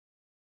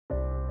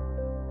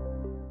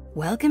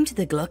Welcome to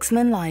the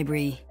Glucksman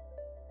Library.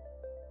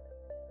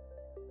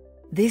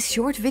 This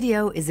short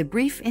video is a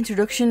brief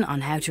introduction on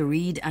how to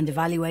read and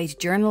evaluate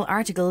journal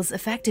articles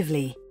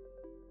effectively.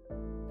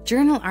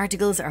 Journal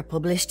articles are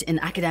published in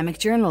academic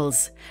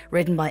journals,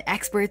 written by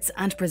experts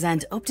and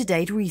present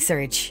up-to-date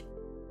research.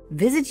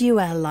 Visit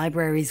UL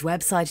Library's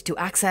website to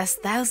access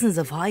thousands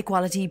of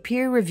high-quality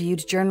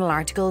peer-reviewed journal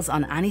articles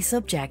on any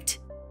subject.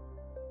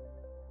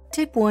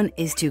 Tip 1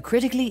 is to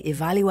critically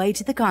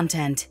evaluate the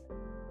content.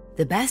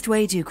 The best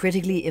way to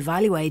critically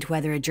evaluate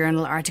whether a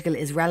journal article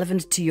is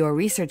relevant to your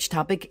research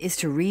topic is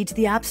to read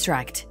the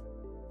abstract.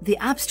 The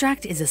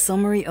abstract is a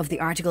summary of the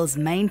article's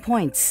main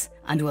points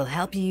and will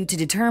help you to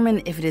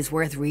determine if it is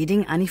worth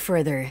reading any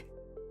further.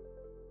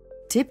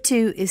 Tip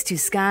 2 is to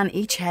scan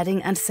each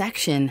heading and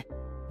section.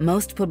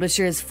 Most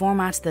publishers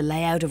format the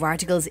layout of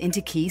articles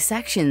into key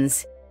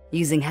sections,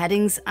 using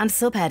headings and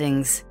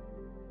subheadings.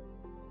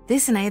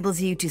 This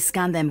enables you to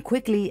scan them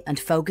quickly and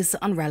focus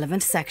on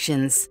relevant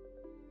sections.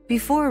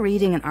 Before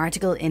reading an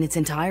article in its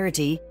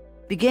entirety,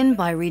 begin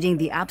by reading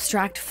the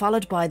abstract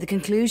followed by the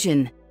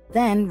conclusion,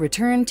 then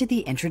return to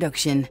the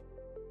introduction.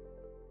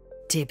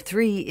 Tip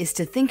 3 is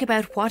to think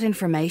about what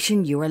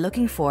information you are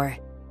looking for.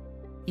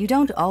 You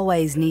don't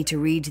always need to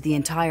read the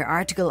entire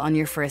article on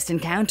your first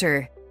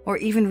encounter, or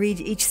even read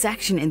each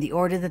section in the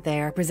order that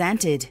they are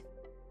presented.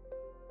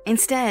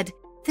 Instead,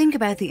 think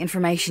about the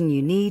information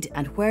you need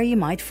and where you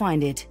might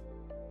find it.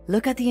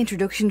 Look at the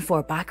introduction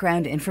for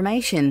background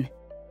information.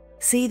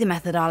 See the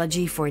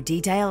methodology for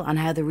detail on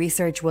how the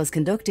research was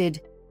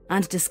conducted,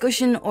 and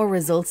discussion or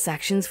results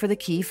sections for the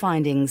key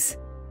findings.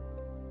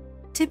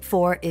 Tip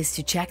 4 is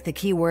to check the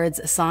keywords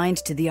assigned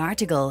to the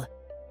article.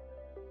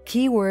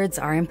 Keywords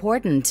are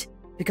important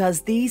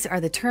because these are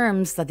the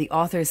terms that the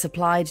author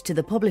supplied to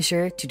the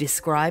publisher to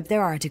describe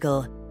their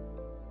article.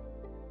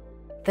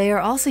 They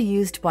are also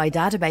used by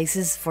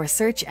databases for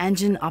search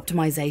engine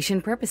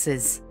optimization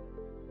purposes.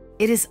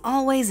 It is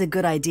always a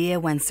good idea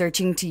when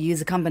searching to use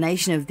a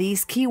combination of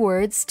these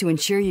keywords to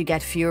ensure you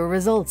get fewer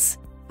results,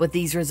 but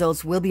these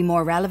results will be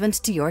more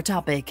relevant to your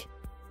topic.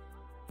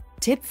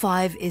 Tip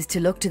 5 is to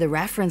look to the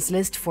reference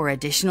list for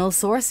additional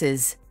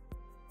sources.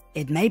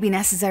 It may be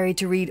necessary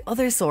to read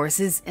other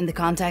sources in the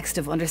context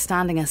of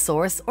understanding a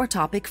source or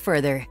topic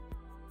further.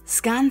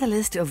 Scan the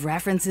list of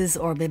references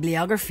or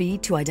bibliography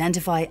to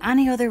identify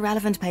any other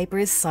relevant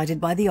papers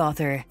cited by the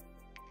author.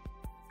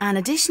 An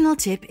additional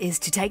tip is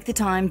to take the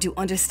time to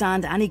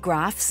understand any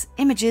graphs,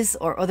 images,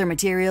 or other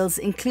materials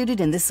included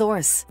in the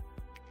source.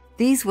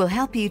 These will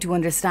help you to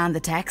understand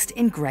the text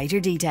in greater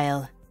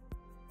detail.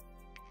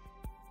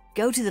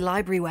 Go to the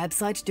library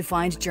website to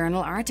find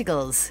journal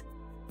articles.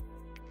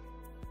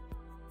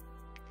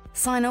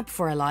 Sign up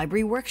for a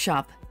library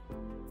workshop.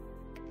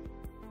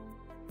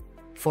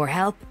 For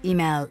help,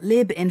 email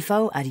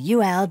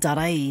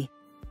libinfo@ul.ie.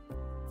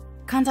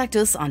 Contact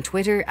us on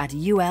Twitter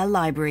 @UL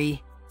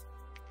Library.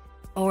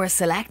 Or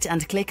select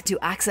and click to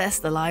access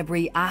the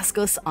library Ask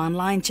Us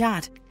online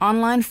chat,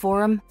 online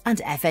forum, and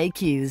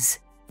FAQs.